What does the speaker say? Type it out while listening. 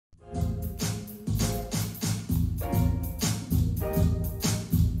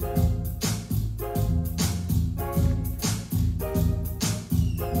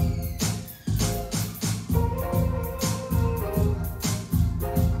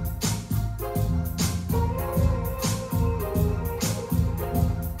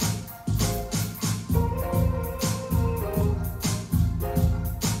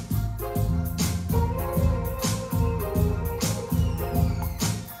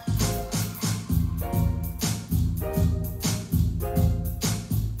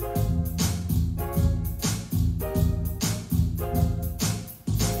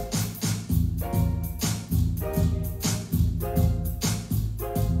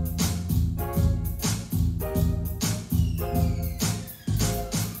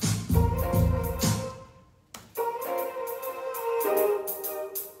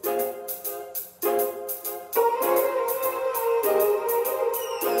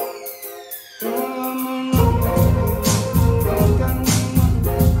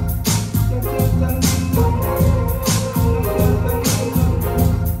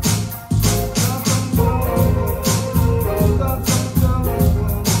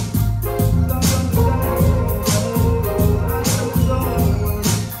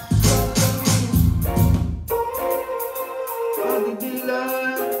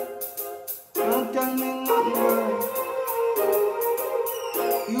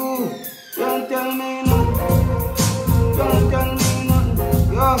You can't tell me nothing. Can't tell me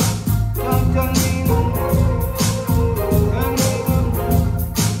nothing. Yo, can't tell me nothing. Tell me nothing.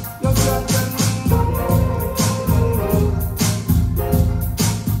 You can't tell me nothing.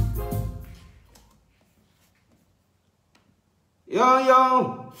 Yo, yo,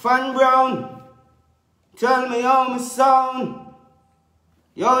 Fan Brown. Tell me how me sound.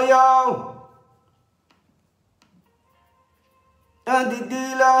 Yo, yo. And the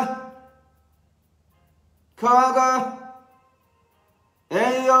dealer. Khago.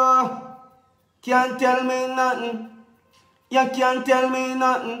 Hey, yo. Can't tell me nothing. You can't tell me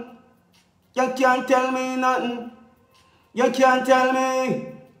nothing. You can't tell me nothing. You can't tell me.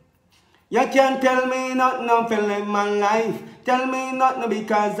 You can't tell me nothing. I'm feeling my life. Tell me nothing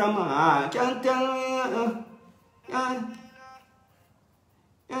because I'm hard. Can't tell me nothing.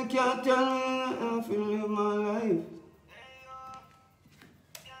 You can't tell me nothing. I'm feeling my life.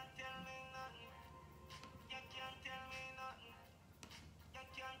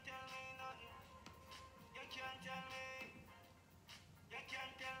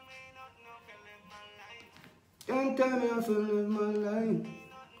 Can't tell me how to live my life.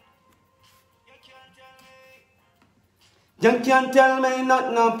 You can't tell me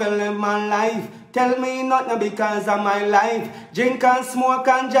nothing how to live my life. Tell me nothing because of my life. Drink and smoke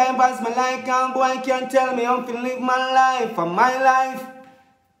and jive as my like, and boy can't tell me how to live my life. For my life.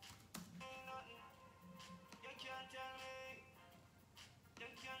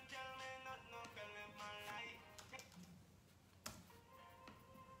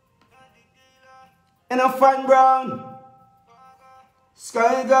 In a Fan Brown,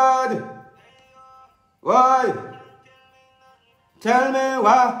 Sky God, why? Tell me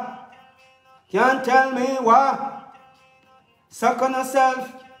why? Can't tell me why? Suck on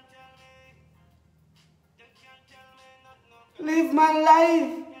yourself. Live my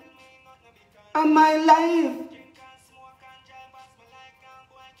life, and my life,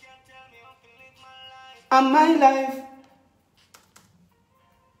 and my life.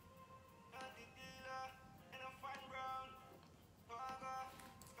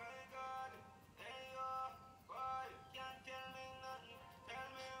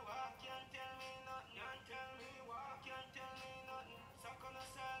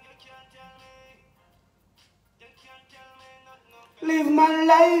 Live my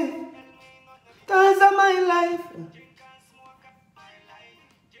life, cause of my life.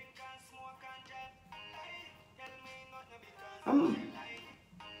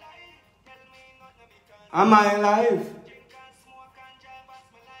 I'm my life.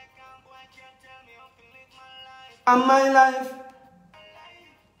 I'm my life.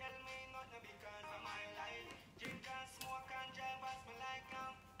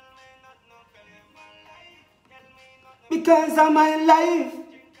 Because of my life.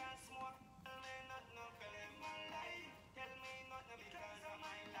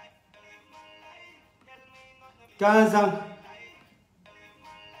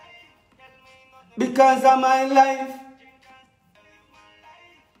 Because of my life.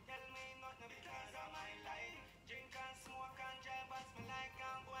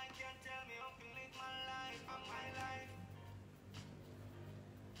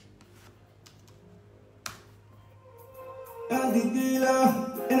 And the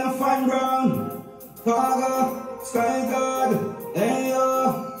dealer in a Fan Brown, Khago, Sky God, hey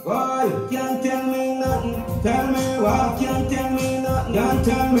yo, boy, can't tell me nothing. Tell me why, can't tell me nothing. Can't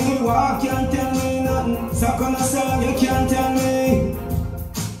tell me why, can't tell me nothing. Suck on yourself, you can't tell me.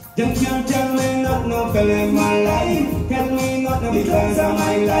 You can't tell me nothing, I'm feeling my life. Tell me nothing because of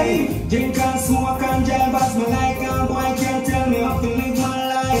my life. Drink and smoke and jive as my like, and boy can't tell me how to live my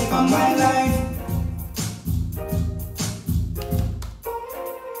life, and my life.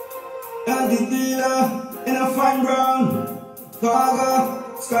 And the dealer in a Fan Brown,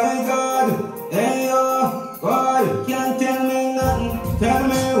 Khago, Sky God, hey yo, boy, can't tell me nothing. Tell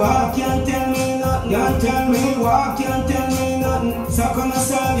me why, can't tell me nothing. Can't tell me why, can't tell me nothing. Suck on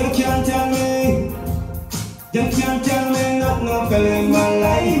yourself, you can't tell me. You can't tell me nothing, I'm feeling my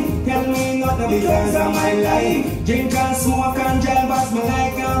life. Tell me nothing because of my life. Drink and smoke and jive as my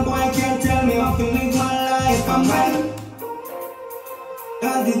like, and boy can't tell me how to live my life, and my life.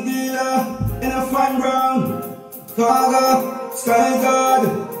 And the dealer in a Fan Brown, Khago, Sky God,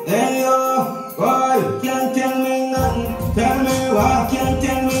 hey yo, boy, can't tell me nothing. Tell me why, can't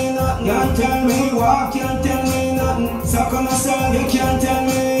tell me nothing. Can't tell me why, can't tell me nothing. Suck on yourself, you can't tell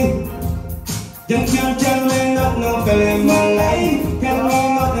me. You can't tell me nothing, I'm feeling my life. Tell me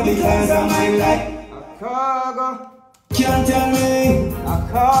nothing because of my life. Khago, can't tell me.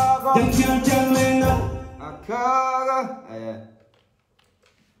 Khago, you can't tell me nothing. Khago, yeah.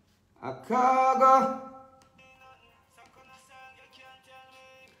 A Khago.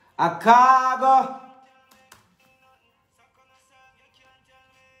 A Khago.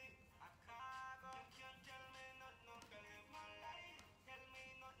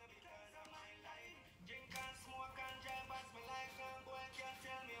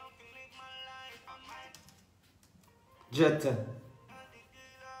 Jetta.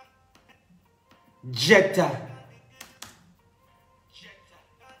 Jetta.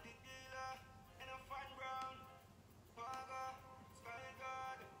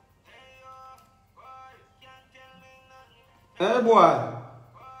 Hey boy.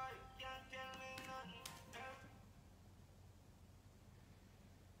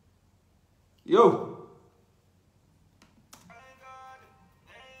 Yo.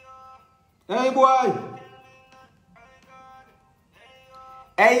 Hey boy.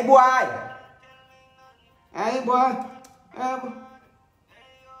 Hey boy. Hey boy. Hey boy.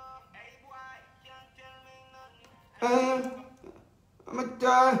 I'm a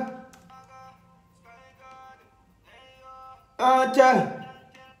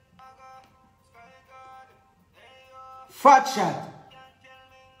fat shot.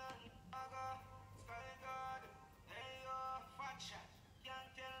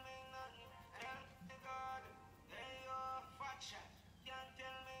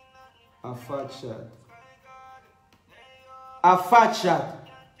 A fat shot. A fat shot.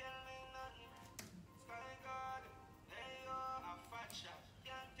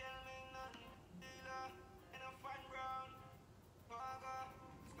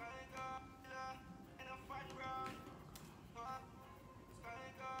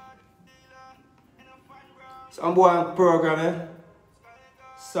 Some boy on program, eh?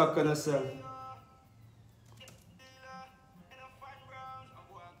 Suck on yourself.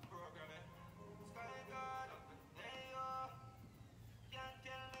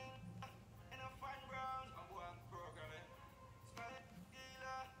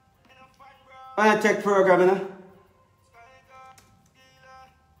 I check program, eh?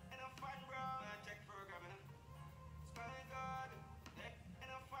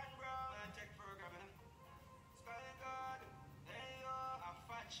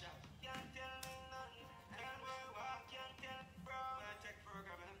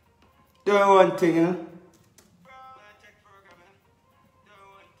 Do one thing, you know.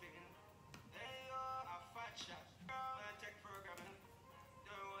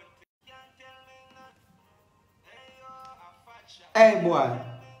 Hey boy.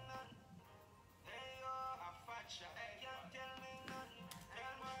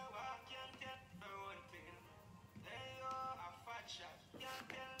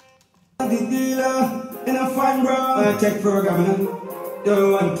 The dealer in a fine brown tech program, you know.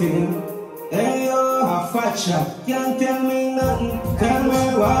 Do one thing, you know. Hey yo, a fat shot. Can't tell me nothing. Tell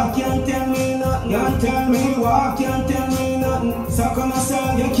me what, can't tell me nothing. Can't tell me what, can't tell me nothing. Suck on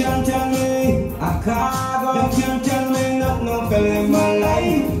myself, you can't tell me. A Khago, you can't tell me nothing. No fell in my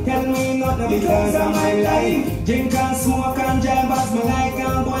life. Tell me nothing because of my life. Drink and smoke and jive as my like.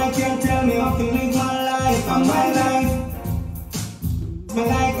 And boy can't tell me how to live my life. And my life. My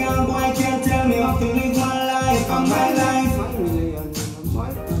like and boy can't tell me how to live my life. And my life.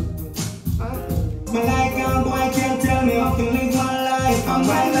 My like and boy can't tell me how to live my life. And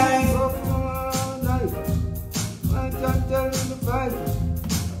my life. I can't tell you the fight.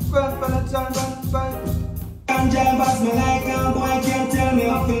 And jive as my like and boy can't tell me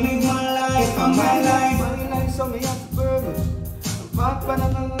how to live my life. And my life.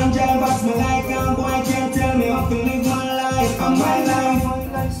 And jive as my like and boy can't tell me how to live my life. And my life.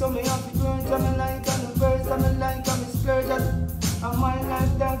 And my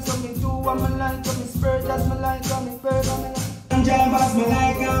life dance so me do what me like, so me splurge as me like, so me purge as me like. And jive as me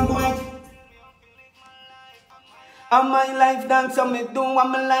like and boy. And my life dance so me do what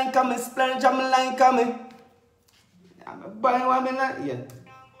me like, and me splurge as me like, and me. I'm a boy what me like, yeah.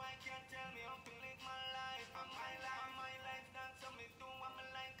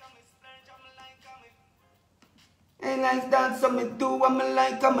 Hey, life dance so me do what me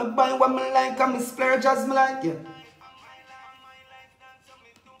like, and me buy what me like, and me splurge as me like, yeah.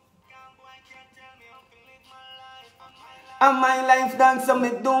 And my life dance so me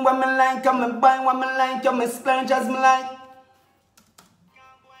do what me like, and me buy what me like, and me splurge as me like.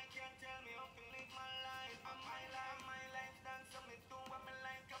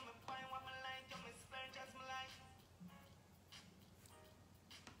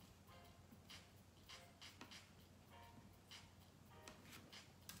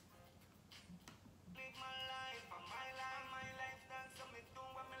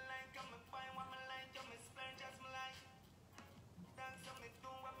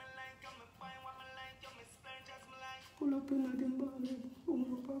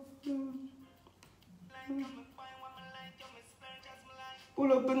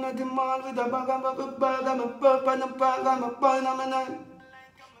 Pull up in the mall with a bag of a bag, I'm a purp and a bag, I'm a bun, I'm a night.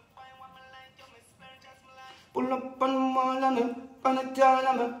 Pull up on the mall and a town,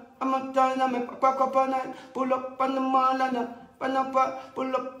 I'm a town, I'm a pack up a night. Pull up on the mall and a pull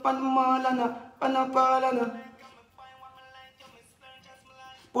up on the mall and a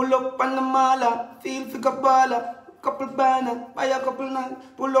pull up on the mall, feel figure baller, couple banner, buy a couple night.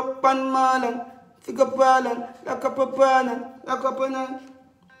 Pull up on the mall, figure baller, like up a banner, like up a night.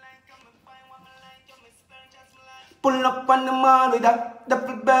 Pull up on the mall with a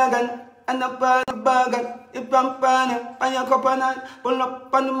double bag and a bag, if I'm panning, buy a couple night. Pull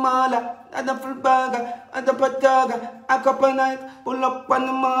up on the mall, a double bag, and a pataga, a couple night. Pull up on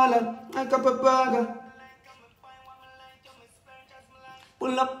the mall, a couple bag.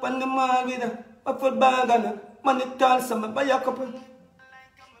 Pull up on the mall with a full bag and a money tall summer, buy a couple.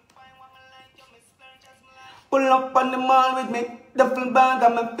 Pull up on the mall with me, duffel bag,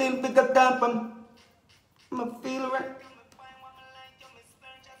 I'm a feel pick up top, I'm a feel right.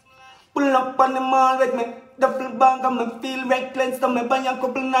 Pull up on the mall with me, duffel bag, I'm a feel reckless, so me buy a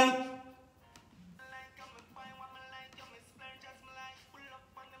couple night.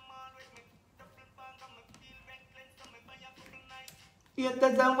 Yeah,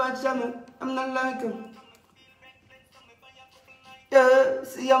 that's how I'm not like him. Yeah,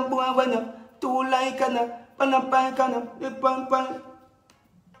 see I'm born when I'm too like and I'm a bike and I'm pan.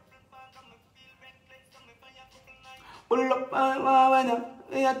 Pull up when I'm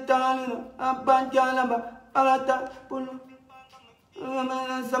tall, I'm bad, I'm a pull up.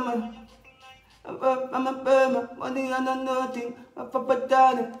 I'm a burma, money and nothing, I'm a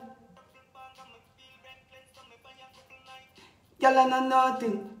pattern. Y'all are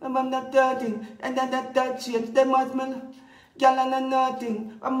nothing, I'm not dirty, and then that change, they must man. Y'all are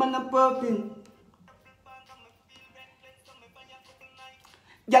nothing, I'm not popping.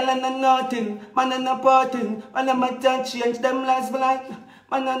 Y'all are nothing, man and not potting, and I'm a change, them last like,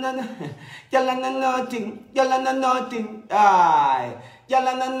 man, y'all are nothing, aye. Y'all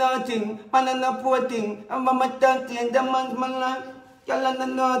are nothing, man and not potting, I'm a dirty, and them man's man like. Y'all are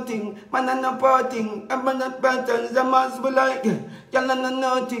nothing, man and a parting, I'm not patterns, the must be like. Y'all are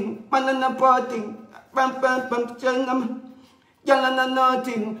nothing, man and a parting, pam, change. Y'all are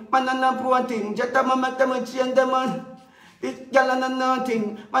nothing, man and a parting, Jetta Mamma change them on. Y'all are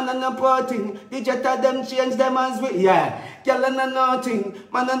nothing, man and a parting, the Jetta them change them as well, yeah. Y'all are nothing,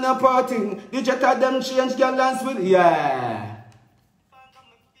 man and a parting, the Jetta them change y'all as well, yeah.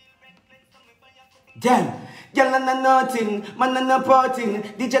 Damn. Y'all are nothing, man and a parting,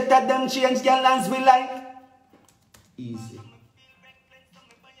 the Jetta them change y'all as we like. Easy.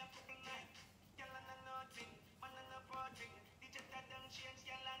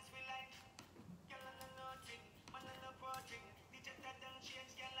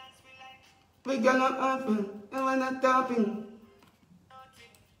 We gonna happen, and we're not tapping.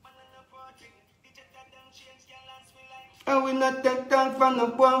 And we not take time from the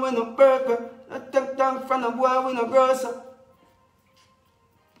boy with no purpose. Not take time from the boy with no grocer.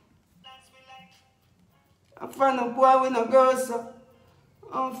 I'm from the boy with no grocer.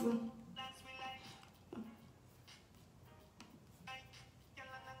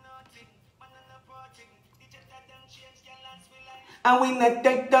 And we not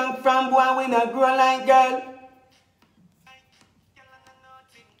take time from boy with no grow like girl.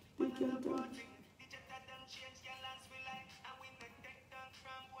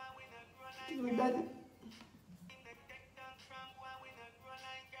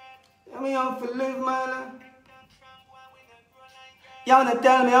 I mean, I don't live my life. You wanna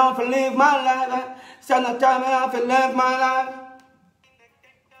tell me I don't live my life? So no tell me I don't live my life.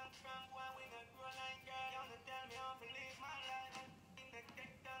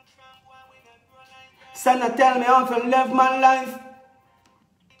 So no tell me I don't live my life.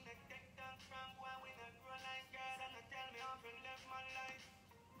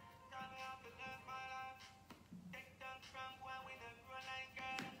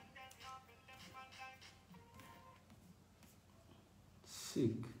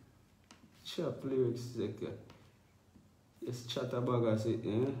 Sick. Chop lyrics, sick. Just chatterbuggers it,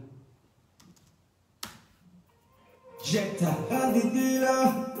 yeah? Jetta, and the dealer,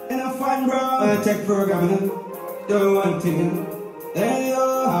 and a fine bro. Tech program, do one thing. Hey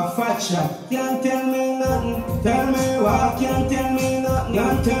yo, a fat shot. Can't tell me nothing. Tell me what, can't tell me nothing.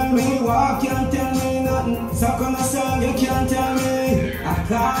 Can't tell me what, can't tell me nothing. So come a song, you can't tell me. A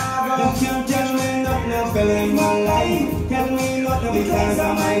Khago, you can't tell me nothing. I fell in my life. Tell me nothing nothing because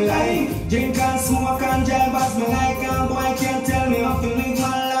of my life. Drink and smoke and drive as me like, and boy can't tell me how to live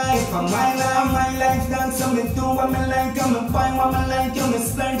my life. For my life dance, so me do what me like, and me find what me like, and me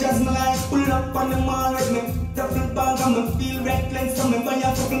splurge as me like. Pull up on the mall with me, duffel bag, and me feel reckless, so me buy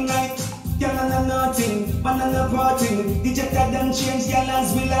a fucking night. Girl and nothing, man and a parting. DJ tell them change girl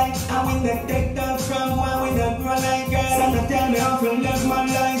as we like, and we not take that from one, we not grow like girl. And I tell me how to live my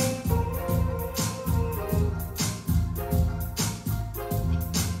life.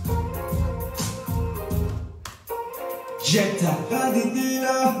 Jetta, got the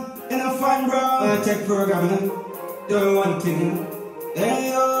dealer in a fun bro. Tech program, do one thing.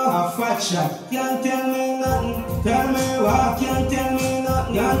 Hey yo, a fat shot. Can't tell me nothing. Tell me what, can't tell me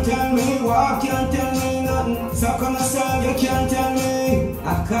nothing. Can't tell me what, can't tell me nothing. Suck on the side, you can't tell me.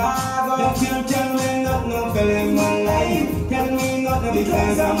 A Khago, you can't tell me nothing. No feeling my life. Tell me nothing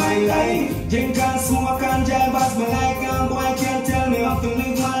because of my life. Drink and smoke and drive as me like, and boy can't tell me how to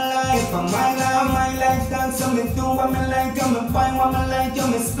live my life. For my life dance, so me do what me like, and me find what me like,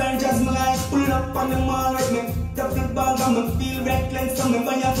 and me splurge as me like. Pull up on the mall with me, duffel bag, and me feel reckless, so me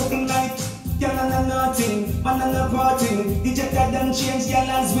buy a fucking light. Girl and nothing, man and a parting. DJ tell them change girl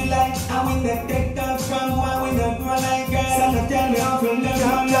as we like, and we not take that from one, we not grow like girl. So no tell me how to live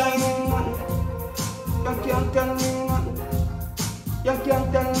my life. You can't tell me nothing. You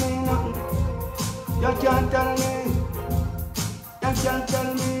can't tell me nothing. You can't tell me. You can't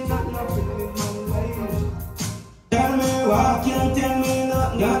tell me nothing. How to live my life. Tell me what, can't tell me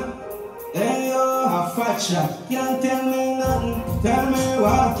nothing. Hey yo, a fat shot. Can't tell me nothing. Tell me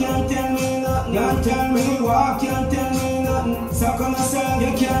what, can't tell me nothing. Can't tell me what, can't tell me nothing. Suck on the side,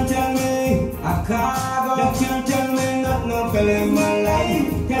 you can't tell me. A Khago, you can't tell me nothing. No feeling my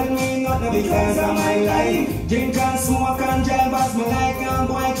life. Tell me nothing because of my life. Drink and smoke and drive as me like, and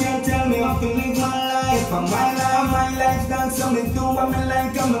boy can't tell me how to live my life. For my life dance, so me do what me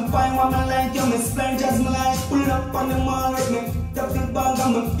like, and me find what me like, and me splurge as me like. Pull up on the mall with me, duffel bag,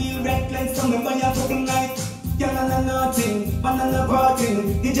 and me feel reckless, so me buy a fucking night. Girl and nothing, man and a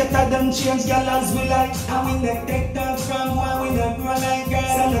parting. DJ tell them change girl as we like, and we not take that from one, we not grow like girl.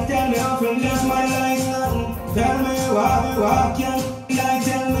 So no tell me how to live my life. Nothing. Tell me what can't like,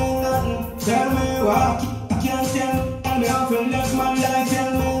 tell me nothing. Tell me what can't tell me how to live my life.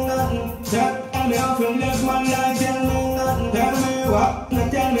 Tell me nothing. Tell me how to live my life. Tell me nothing. Tell me what, no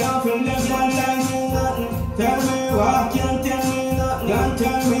tell me how to live my life. Nothing. Tell me what can't tell me nothing. Can't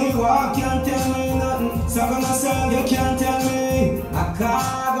tell me what, can't tell me nothing. Suck on the side, you can't tell me. A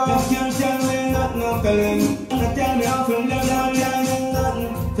Khago, you can't tell me nothing. No feeling. No tell me how to live my life. Nothing.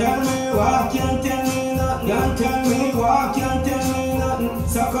 Tell me what, can't tell me nothing. Can't tell me what, can't tell me nothing.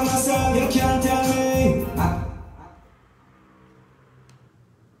 Suck on the side, you can't tell me.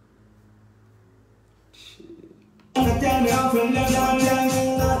 No tell me how to live my life.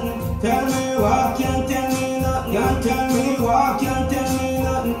 Nothing. Tell me what, can't tell me nothing. Can't tell me what, can't tell me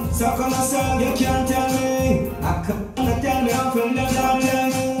nothing. Suck on the side, you can't tell me. I can't tell me how to live my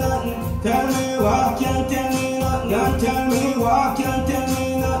life. Nothing. Tell me what, can't tell me nothing. Can't tell me what, can't tell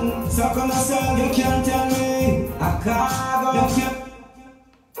me nothing. Suck on the side, you can't tell me. A Khago, you can't.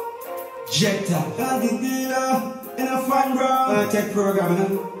 Jetta, got the dealer in a fun bro. Tech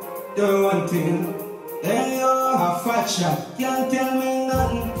program, do one thing. Hey yo, a fat shot. Can't tell me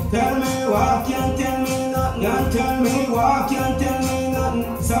nothing. Tell me what, can't tell me nothing. Can't tell me what, can't tell me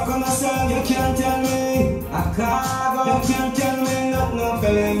nothing. Suck on the side, you can't tell me. A Khago, you can't tell me nothing. No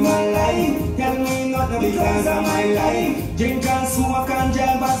feeling my life. Tell me nothing because of my life. Drink and smoke and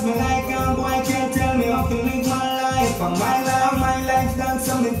drive as me like, and boy can't tell me how to live my life. For my life dance,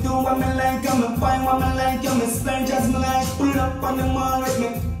 so me do what me like, and me find what me like, and me splurge as me like. Pull up on the mall with me,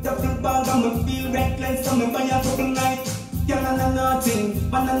 duffel bag, and me feel reckless, so me buy a fucking night. Girl and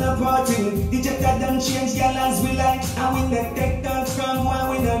nothing, man and a parting. DJ tell them change girl as we like, and we not take that from one,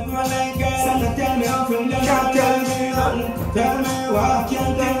 we not grow like girl. So no tell me how to live. Can't tell me nothing. Tell me what,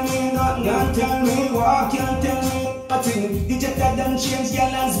 can't tell me nothing. Can't tell me what, can't tell me nothing. DJ tell them change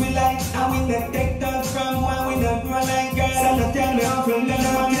girl as we like, and we not take that from one, we not grow like girl. So no tell me how to live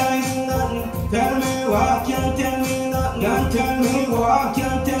my life. Nothing. Tell me what, can't tell me nothing. Can't tell me what,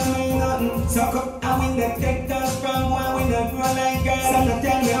 can't tell me nothing. Suck up, and we not take that from one, we not grow like girl. So no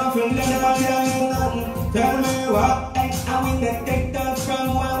tell me how to live my life. Nothing. Tell me what, and we not take that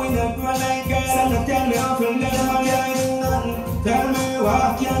from one, we not grow like girl. So no tell me how to live my life. Nothing. Tell me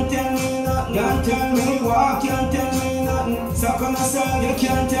what, can't tell me nothing. Can't tell me what, can't tell me nothing. Suck on the side, you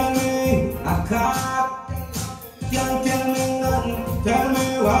can't tell me. A Khago, can't tell me nothing. Tell me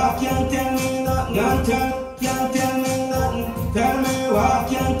what, can't tell me nothing. Can't tell me nothing. Tell me what,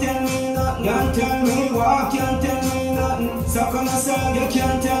 can't tell me nothing. Can't tell me what, can't tell me nothing. Suck on the side. myself, you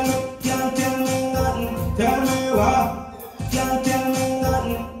can't tell me nothing. Tell me what? Can't tell me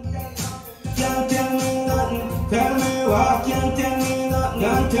nothing. Can't tell me nothing. Tell me what? Can't tell me nothing.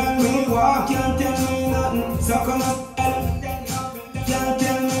 Can't tell me what? Can't tell me nothing. So come on, can't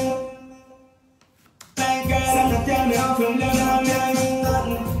tell me. Like girl, so tell me how to live. Can't tell me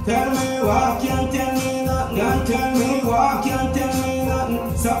nothing. Tell me what? Can't tell me nothing. Can't tell me what? Can't tell me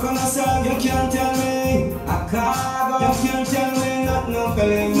nothing. So come on, sir, you can't tell me. I Khago, you can't tell me nothing. I'm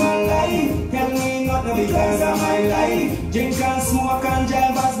feeling my life. Tell me nothing because of my life. Drink and smoke and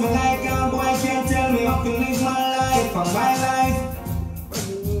drive as me like. And boy can't tell me how to live my life. For my life.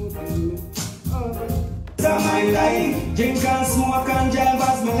 For my life. Drink and smoke and drive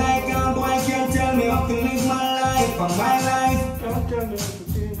as me like. And boy can't tell me how to live my life. For my life. Don't tell me how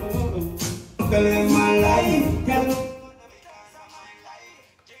to live my life. Tell me.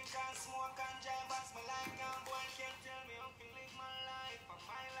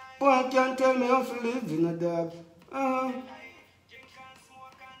 Boy can't tell me how to live in a dog.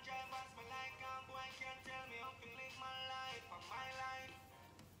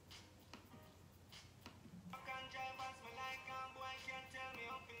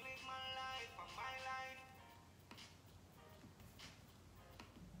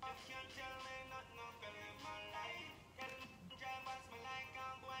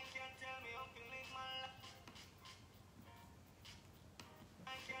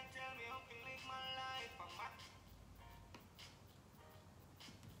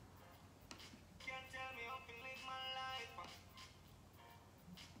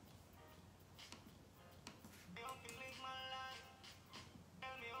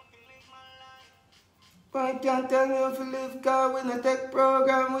 Boy can't tell me how to live, cause we no tech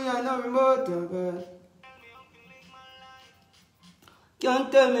program, we are no remote, God. Can't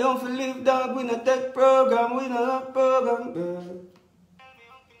tell me how to live, dog, we no tech program, we no program, God.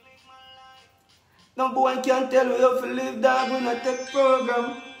 No boy can't tell me how to live, dog, we no tech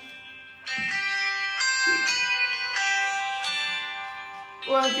program.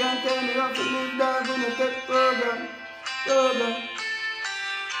 Boy can't tell me how to live, dog, we no tech program, program.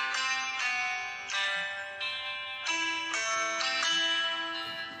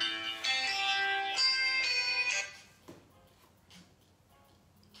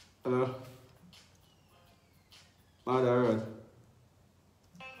 Hello? Mother Earth.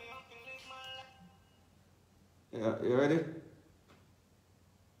 Yeah, you ready?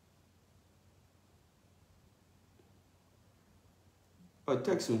 Oh,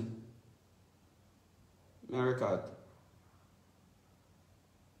 text me. I record.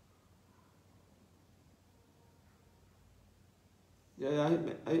 Yeah,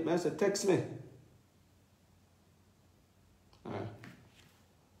 I said text me. Alright.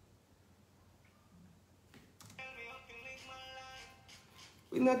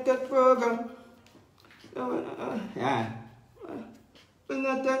 We not that program. Yeah. We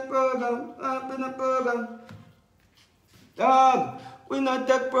not that program. We not program. Dog. We not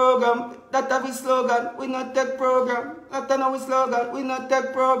that program. That's our slogan. We not that program. That's our slogan. We not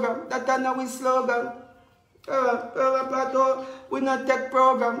that program. That's our slogan. Plateau. We not that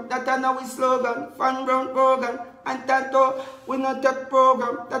program. That's our slogan. Fan brown program. And Tato, we not that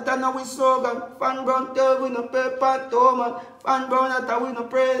program, that's our slogan. Fan brown tail, we no pay pato, man. Fan brown at we no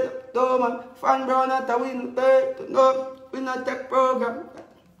pray, do man. Fan brown at we no pay, no. We not that program.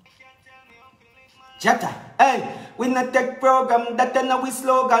 Jata, hey, we not that program, that's our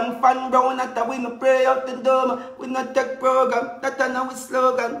slogan. Fan brown at we no pray out the door, we not that program, that's our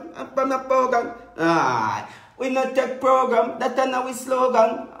slogan. I'm a program. Ah, we not that program, that's our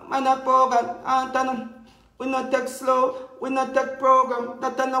slogan. Man a program, Anton. We not take slow, we not take program,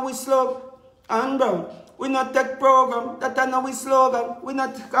 that are we slow. And brown, we not take program, that are we slogan. We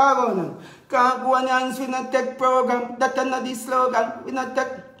not Khagonians, we not take program, that are the slogan. We not take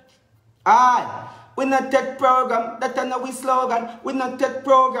we not take program, that are we slogan. We not take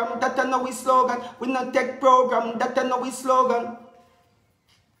program, that are we slogan. We not take program, that are we slogan.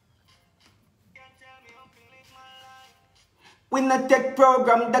 We not take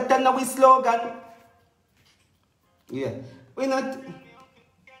program, that are we slogan. Yeah, we not.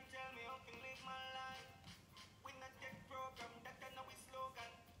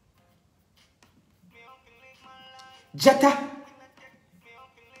 Jata.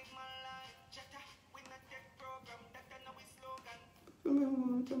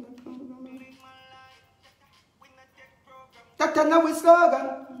 That's now we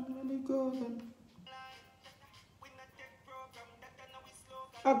slogan.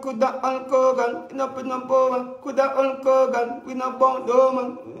 I could have uncogan, no put no bow, could have uncogan, we no bound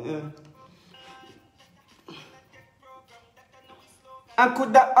doman. I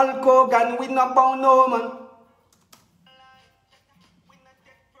could that Hulk Hogan with no pound no man.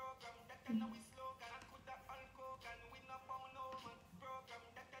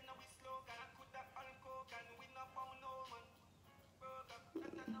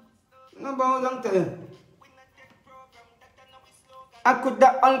 No bow down to him. I could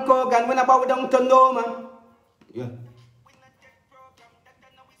that Hulk Hogan when I bow down to no man. Yeah.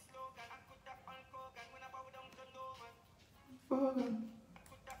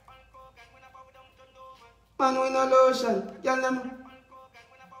 Man with no lotion, y'all them.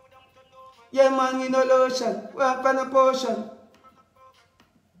 Yeah, man with no lotion, work on a potion.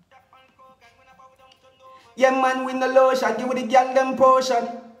 Yeah, man with no lotion, give the girl them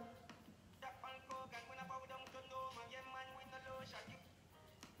potion.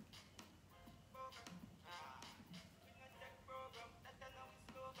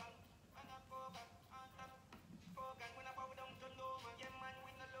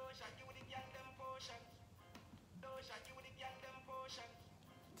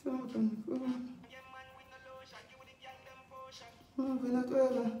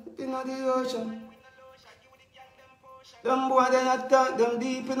 Them boy they attack them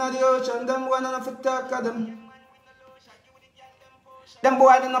deep in the ocean. Them boy not fit talk at them. Them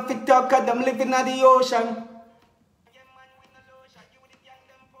boy they not fit talk at them living in the ocean.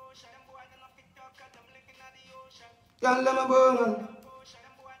 Y'all them a bogan.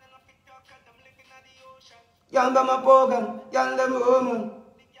 Y'all them a bogan. Y'all them a woman.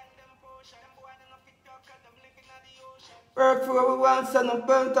 Work for what we want, son of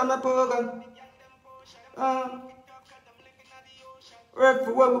burnt on a bogan. Work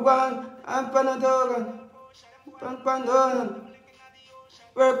for what we want, I'm Panadogan. Pandogan.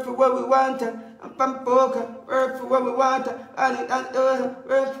 Work for what we want, I'm Pampoka. Work for what we want, and it and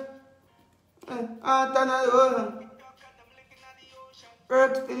work.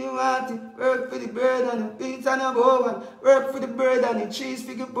 Work for the want, work for the bird and the beats and the bogan. Work for the bird and the cheese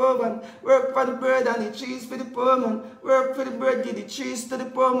for the poor man. Work for the bird and the cheese for the poor man. Work for the bird, give the cheese to the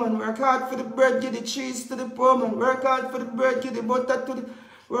poor man. Work hard for the bird, give the cheese to the poor man. Work hard for the bird, give the butter to the...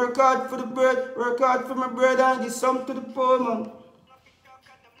 Work hard for the bird, work hard for my bread and give some to the poor man.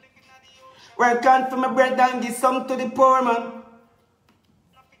 Work hard for my bread and give some to the poor man.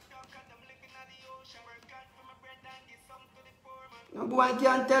 No boy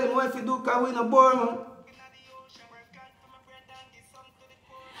can't tell me if you do can win a bore man.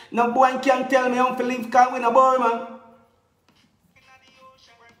 No boy can't tell me how to live can win a bore man.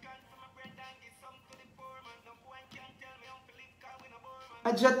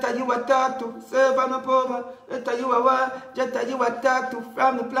 I just tell you what talk to, serve on a poor man. Just tell you what, just tell you what talk to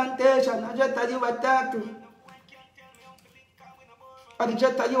from the plantation. I just tell you what talk to. I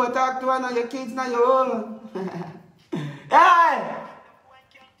just tell you what talk to one of your kids now your own. Hey!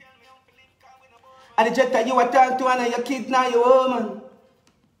 I just tell you what talk to one of your kids now your woman.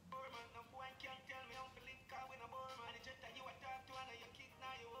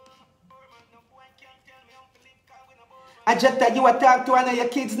 I just tell you what talk to one of your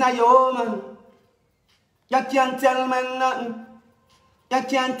kids now your woman. You can't tell me nothing. You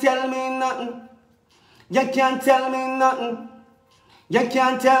can't tell me nothing. You can't tell me nothing. You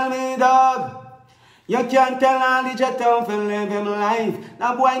can't tell me dog. You can't tell all the jet how to live him life.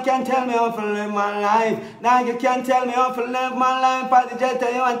 Now boy can't tell me how to live my life. Now you can't tell me how to live my life. All the jet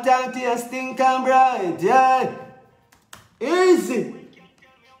you want to talk to your stinking bride. Yeah. Easy.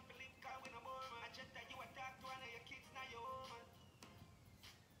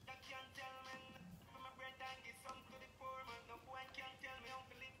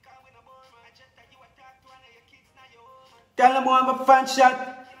 Tell them I'm a fan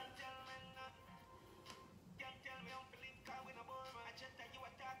shot.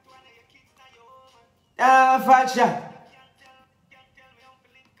 Fat shot.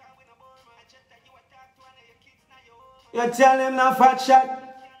 You tell him no fat shot.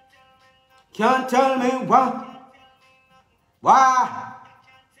 Can't tell me what. Why?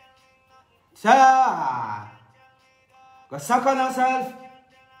 Sir. Go suck on yourself.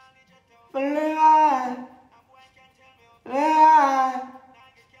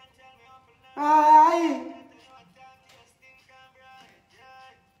 Aye.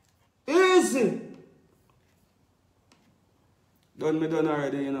 Easy. Done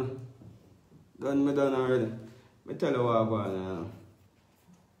already, you know. Done already. Me tell you what I'm going on, you know.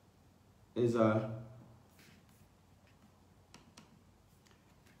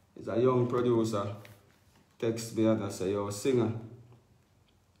 Is a young producer. Text me and say, yo, singer.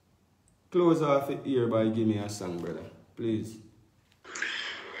 Close off your ear by give me a song, brother. Please.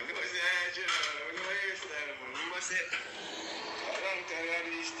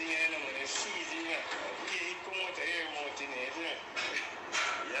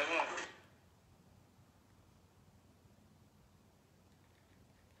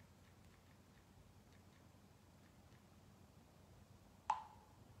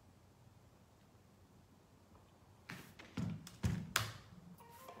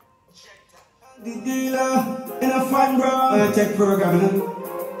 The dealer in a fun bro. Tech programming,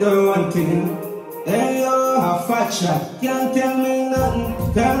 do one thing. Hey yo, a fat shot. Can't tell me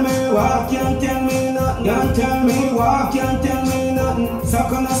nothing. Tell me what, can't tell me nothing. Can't tell me what, can't tell me nothing.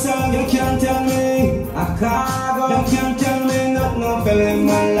 Suck on a song, you can't tell me. A Khago, you can't tell me nothing. No fell in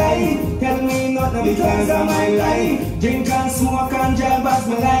my life. Tell me nothing because of my life. Drink and smoke and drive as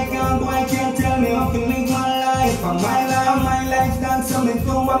me like. And boy can't tell me how to live my life. And my life dance. So me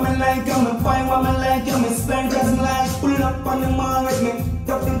do what me like. And me find what me like. And me spend just me life. Pull up on the mall with me.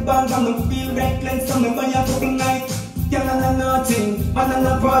 Duffel bag and me feel reckless. So me buy a couple night. Girl and nothing, man and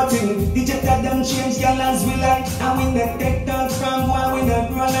a parting. DJ that them change girl as we like. And we not take talk from boy, we not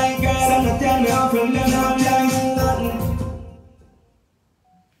grow like girls. So no tell me how to live, no tell me nothing.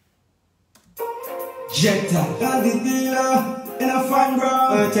 Jetta, and the dealer in a fun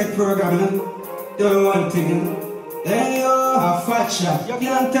bro. Tech programming, do one thing. Hey yo, a fat shot. You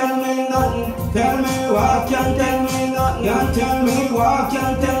can't tell me nothing. Tell me what, can't tell me nothing. Can't tell me what,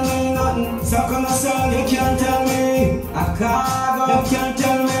 can't tell me nothing. Suck on a song, you can't tell me. A Khago, you can't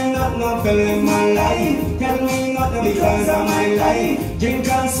tell me nothing. No fell in my life. Tell me nothing because of my life. Drink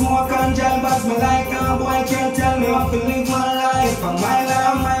and smoke and drive as me like. And boy can't tell me how to live my life. And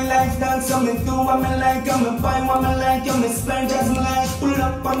my life dance. So me do what me like. And me find what me like. And me spend as me like. Pull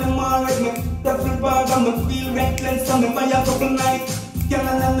up on the mall with me. Duffel bag and me feel reckless. So me buy a couple night. Girl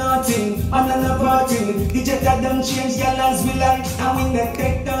and nothing, man and a parting. DJ that them change girl as we like. And we not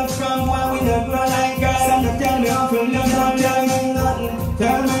take talk from boy, we not grow like girls. So no tell me how to live, no tell me nothing.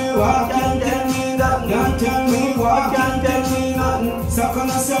 Tell me what, can't tell me nothing. Can't tell me what, can't tell me nothing. Suck on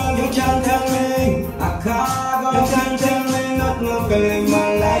a song, you can't tell me. A Khago, you can't tell me nothing. No fell in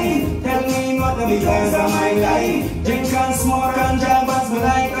my life. Tell me nothing because of my life. Drink and smoke and drive as me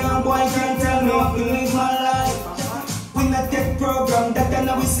like. And boy can't tell me how to live my life. We not take program, that I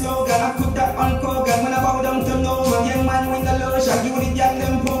know we slogan. I put that on Kogan when I bow down to no man. Young man with the lotion, you the girl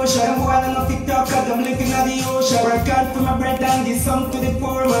them potion. I'm going on TikTok cause I'm linking at the ocean. Work hard for my bread and give some to the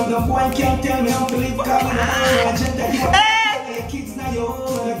poor man. No boy can't tell me how to live cause we don't agenda. Your kids now your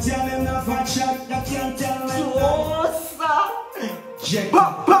home. You tell them no fat shot, that can't tell me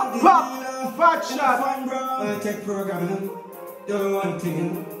fat shot. Fun bro, take programming, do one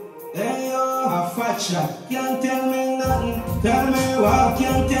thing. Hey yo, a fat shot. Can't tell me nothing. Tell me what,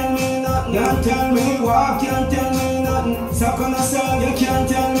 can't tell me nothing. Can't tell me what, can't tell me nothing. Suck on a song, you can't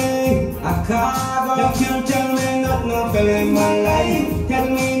tell me. A Khago, you can't tell me nothing. No fell in my life. Tell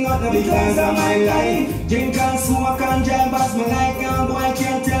me nothing because of my life. Drink and smoke and drive as me like. And boy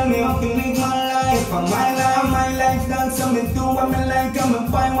can't tell me how to live my life. And my life dance. So me do what me like. And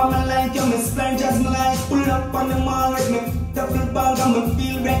me find what me like. And me spend just me like. Pull up on the mall with me. Duffel bag and me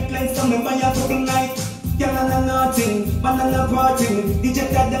feel reckless. So me buy a couple night. Girl and nothing, man and a parting.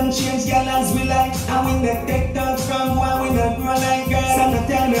 DJ that them change girl as we like. And we not take talk from boy, we not grow like girls. So no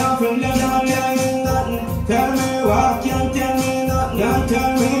tell me how to live, no tell me nothing. Tell me what, can't tell me nothing. Can't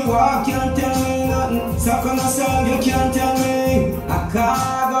tell me what, can't tell me nothing. Suck on a song, you can't tell me. A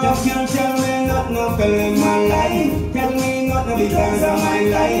Khago, you can't tell me nothing. No fell in my life. Tell me nothing because of my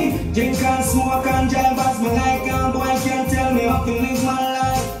life. Drink and smoke and drive as me like. And boy can't tell me how to live my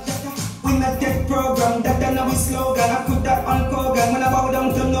life. We not take program, that I know we slogan. I put that on Kogan when I bow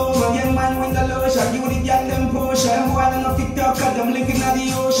down to no man. Young man with the lotion, you the girl them potion. I'm going on TikTok cause I'm linking at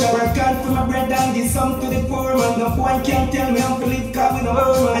the ocean. Work hard for my bread and give some to the poor man. No boy can't tell me how to live cause we no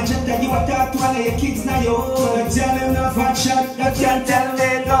home. I just tell you what talk to one of your kids now your home. You tell them no fat shot, you can't tell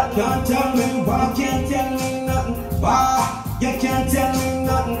me nothing. Can't tell me why, can't tell me nothing. Why, you can't tell me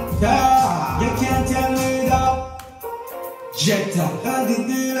nothing. You can't tell me that. Jetta, and the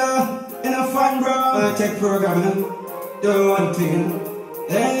dealer in a fun bro. Tech programming, do one thing.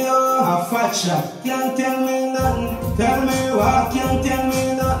 Hey yo, a fat shot. Can't tell me nothing. Tell me what, can't tell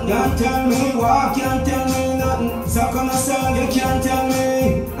me nothing. Can't tell me what, can't tell me nothing. Suck on a song, you can't tell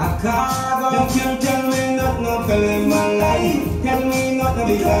me. A Khago, you can't tell me nothing. No fell in my life. Tell me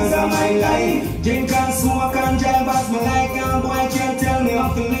nothing because of my life. Drink and smoke and drive as me like. And boy can't tell me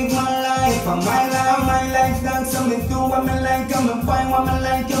how to live my life. And my life dance. So me do what me like. And me find what me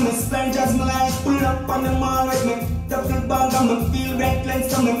like. And me spend just me life. Pull up on the mall with me. Duffel bag and me feel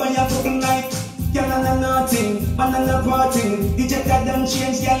reckless. So me buy a couple night. Girl and nothing, man and a parting. DJ that them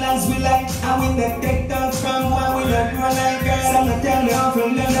change girl as we like. And we not take talk from boy, we not grow like girls. So no tell me how to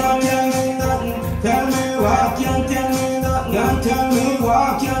live, no tell me nothing. Tell me what, can't tell me nothing. Can't tell me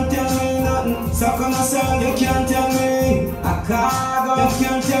what, can't tell me nothing. Suck on a song, you can't tell me. A Khago, you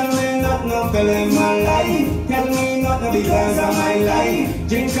can't tell me nothing. No fell in my life. Tell me nothing because of my life.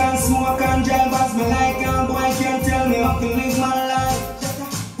 Drink and smoke and drive as me like. And boy can't tell me how to live my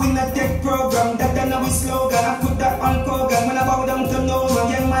life. We not take program, that I know is slogan. I put that on Kogan. When I bow down to no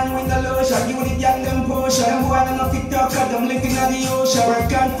man, young man with the lotion. Give the young them potion. I'm boy, I'm not fit up, I'm living on the ocean. I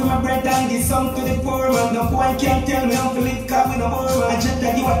can't for my bread and give some to the poor man. No boy can't tell me how to live, cause we no more man. I just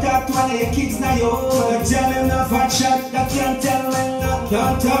that you attack to one of your kids now your home. You tell them no fat shot, that can't tell me nothing.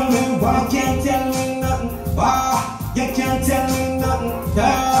 Can't tell me why, can't tell me nothing. Why? You can't tell me nothing.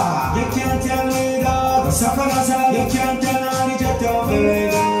 Yeah. You can't tell me dog. You can't tell me jet over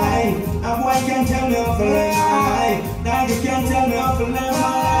me. A boy can't tell me off a lie. Now you can't tell me off a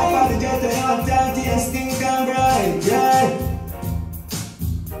lie. All the jet on dirty and stink and bright. Yeah.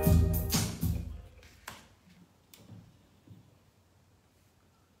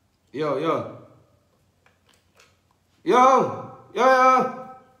 Yo, yo. Yo, yo, yo.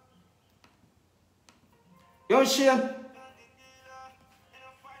 Yo, Shane.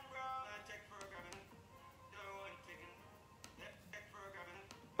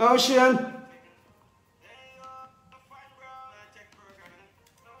 Yo, Shane.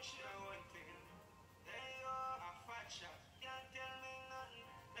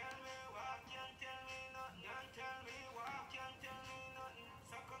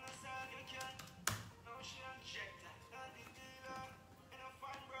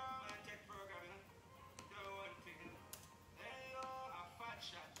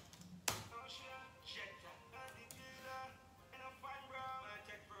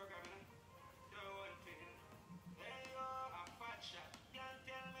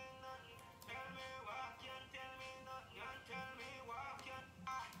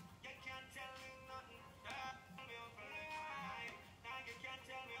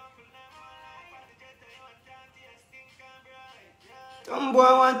 Some boy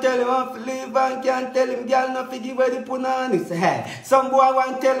want tell him off to leave and can't tell him girl not to give away the punani. Hey. Some boy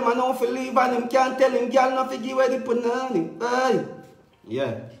want tell him I know to leave and him can't tell him girl not to give away the punani. Hey.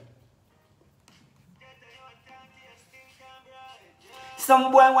 Yeah.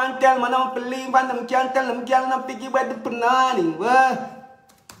 Some boy want tell him I know to leave and him can't tell him girl not to give away the punani. What?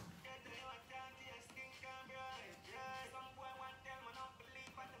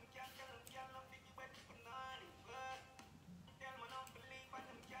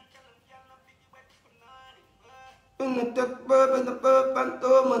 In the tuck burp and the burp and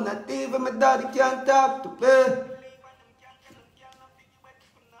home and that even my daddy can't talk to me.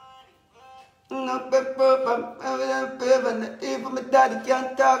 No pepper and that even my daddy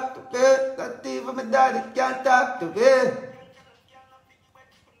can't talk to me. That even my daddy can't talk to me.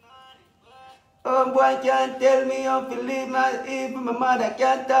 Oh boy can't tell me how to live, not even my mother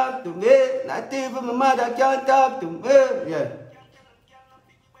can't talk to me. Not even my mother can't talk to me. Yeah.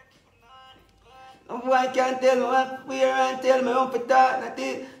 No boy can't tell me what to wear and tell me how to talk, not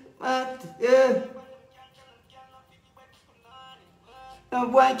it, yeah. No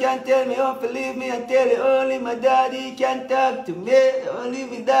boy can't tell me how to leave me and tell it only my daddy can talk to me. Only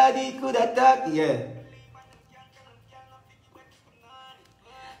my daddy could have talked, yeah.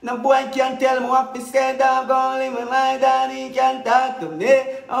 No boy can't tell me what to say, dog. Only my daddy can talk to me.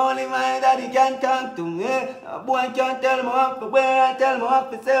 Only my daddy can talk to me. No boy can't tell me what to wear and tell me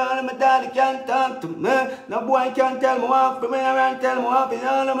what to say. Only my daddy can talk to me. No boy can't tell me what to wear and tell me what to say.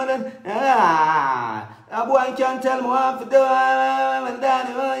 Only my daddy. No boy can't tell me what to do. My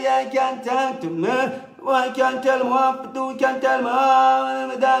daddy, oh yeah, can't talk to me. Boy can't tell me what to do. Can't tell me how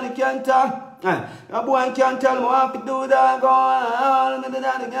my daddy can talk. No boy can't tell me what to do, that go on.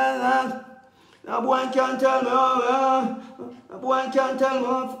 No boy can't tell me how. No boy can't tell me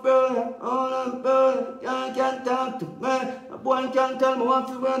what to burn. Oh, no, burn. Can't talk to me. No boy can't tell me what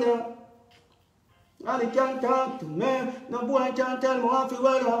to burn. Daddy can't talk to me. No boy can't tell me what to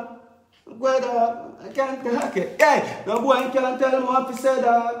wear. Weather, I can't talk it. Hey, no boy can't tell me what to say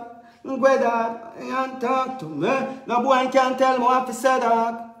that. Weather, can't talk to me. No boy can't tell me what to say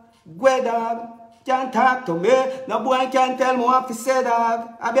that. Dog, can't talk to me. No boy can't tell me what to say, dog.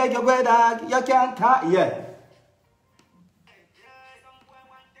 I beg you, dog, you can't talk, yeah.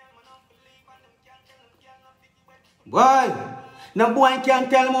 Boy, no boy can't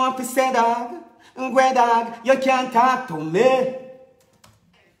tell me what to say, dog. Dog, you can't talk to me.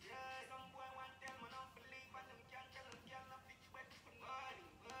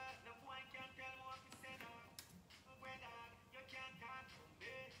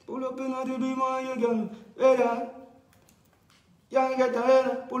 Pull up in the beamer, you can header. Can't get a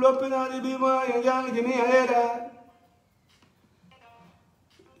header. Pull up in the beamer, you can't give me a header.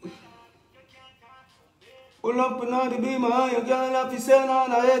 Pull up in the beamer, you can't have to send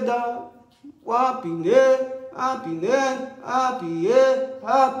on a header. Happiness, happiness, happy,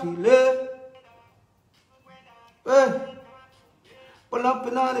 happy, Pull up up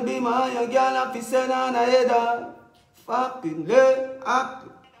in the beam, your girl up to send on the head. Fucking lay up.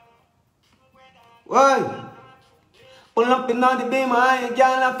 Why? Pull up in the beam, your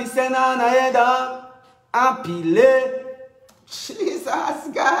girl up to send on the head. Happy lay. Jesus,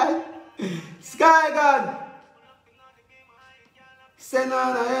 God. Sky God. Send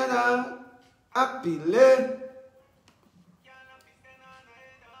on the head. Happy lay.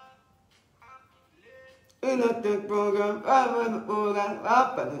 In a tech program, I'm a program,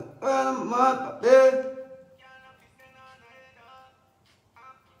 I'm a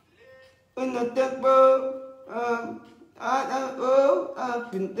in a tech program,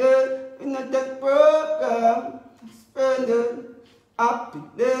 I've been there. In a tech program, spending happy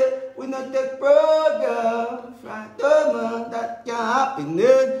day. In a tech program, Friday man, that can happen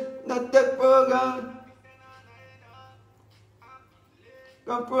in a tech program.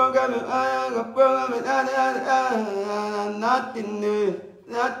 Go program it, go program it, nothing new,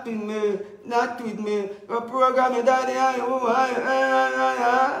 nothing new, not with me. Go program it, not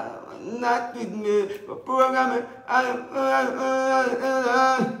with me. Go program it,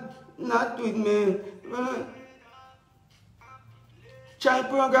 not with me. Try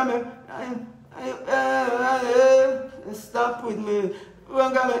program it, stop with me.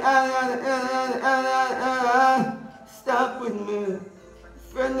 Program it, stop with me.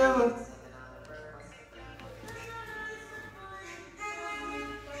 Friend them.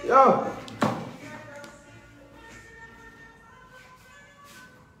 Yo.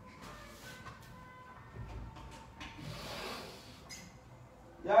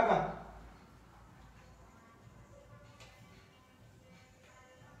 Yaga.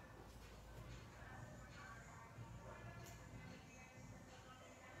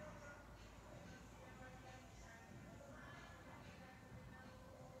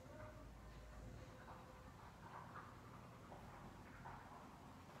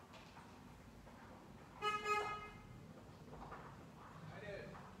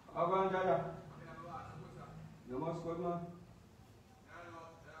 Abang Jaja. You must good man.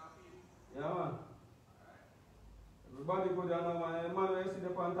 Yeah man. Everybody good and man. The man when you see the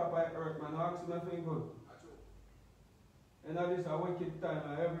on top of the earth man, ask him if he good. And that is a wicked time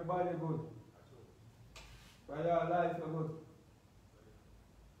and everybody good. For your life you good.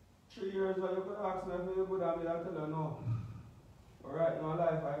 3 years ago you could ask me if you good and me I tell you no. But right now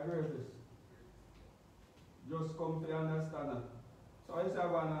life I greatest. Just come to understand that. So I say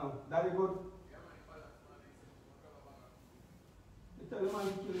about now, daddy good? You tell the man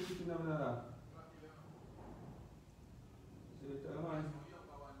to kill the chicken and that. So you tell the man.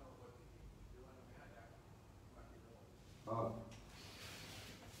 Oh.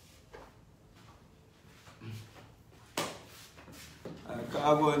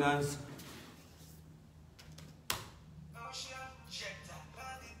 Khagonians.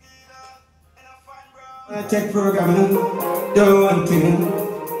 I take programming, do one thing.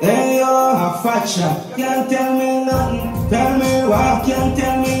 Hey yo, a fat shot. Can't tell me nothing. Tell me what, can't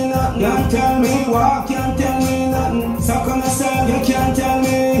tell me nothing. Can't tell me what, can't tell me nothing. Suck on the side, you can't tell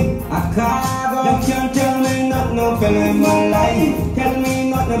me. A Khago, you can't tell me nothing. No fella my life. Tell me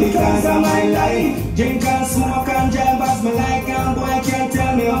nothing because of my life. Drink and smoke and jive as me like, and boy can't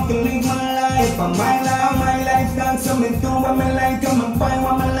tell me how to live my life. And my life dance, so me do what me like, and me buy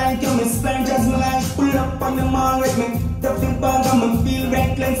what me like, and me splurge as me like. Pull up on the mall with me, duffing bag, and me feel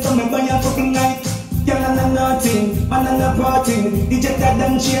reckless, so me buy a fucking life. Girl and nothing, man and a parting. The jet that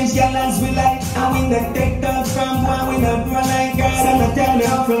done change, girl as we like. And we not take that from one, we not run like girls. So not tell me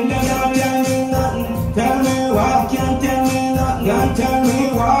how from them, don't tell me nothing. Tell me what, can't tell me nothing. Can't tell me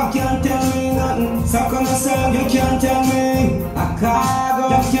what, can't tell me nothing. Suck on the side, you can't tell me. A Khago,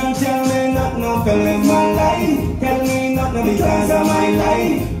 you can't tell me nothing. No fell in my life. Tell me nothing because of my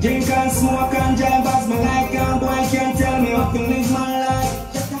life. Drink and smoke and jive as me like, and boy can't tell me how to live my life.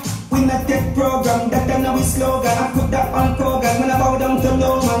 We not take program, that I know we slogan. I put that on Kogan when I bow down to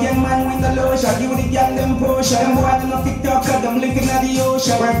low man. Young man with the lotion, give the girl them portion. Them boy them no fit talk, them living at the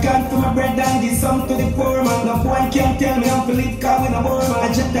ocean. Work on for my bread and give some to the poor man. No boy can't tell me how to live, cause we no poor man. I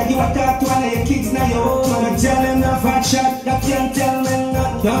just that you a talk to one of your kids now your home man. I tell them no fat shot, that can't tell me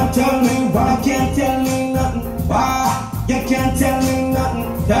nothing. Can't tell me why, can't tell me nothing. Why, you can't tell me nothing.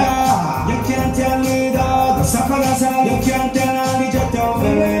 Yeah, you can't tell me dog. Suck on the side, you can't tell me just don't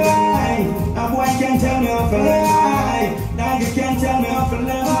believe. Now boy can't tell me how to live. Now you can't tell me how to live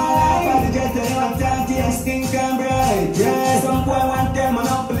my life. I just tell them I'm dirty and stink and bright. Yeah, some boy want them and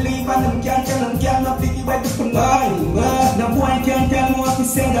don't believe, and them can't tell them can't not pick you by the lie. Now boy can't tell me what to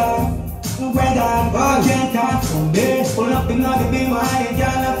say that. Brother, boy can't talk from me. Pull up in the beam, I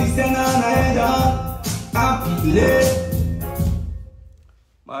can't not to send on the head. Happy late.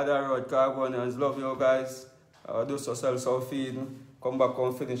 out, Khagonians. Love you guys. Do yourself some feeding. Come back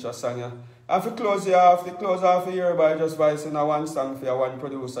and finish a song. Yeah. And to close the year by just voicing a one song for your one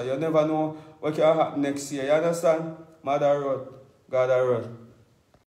producer. You never know what can happen next year. You understand? Mother road, God road.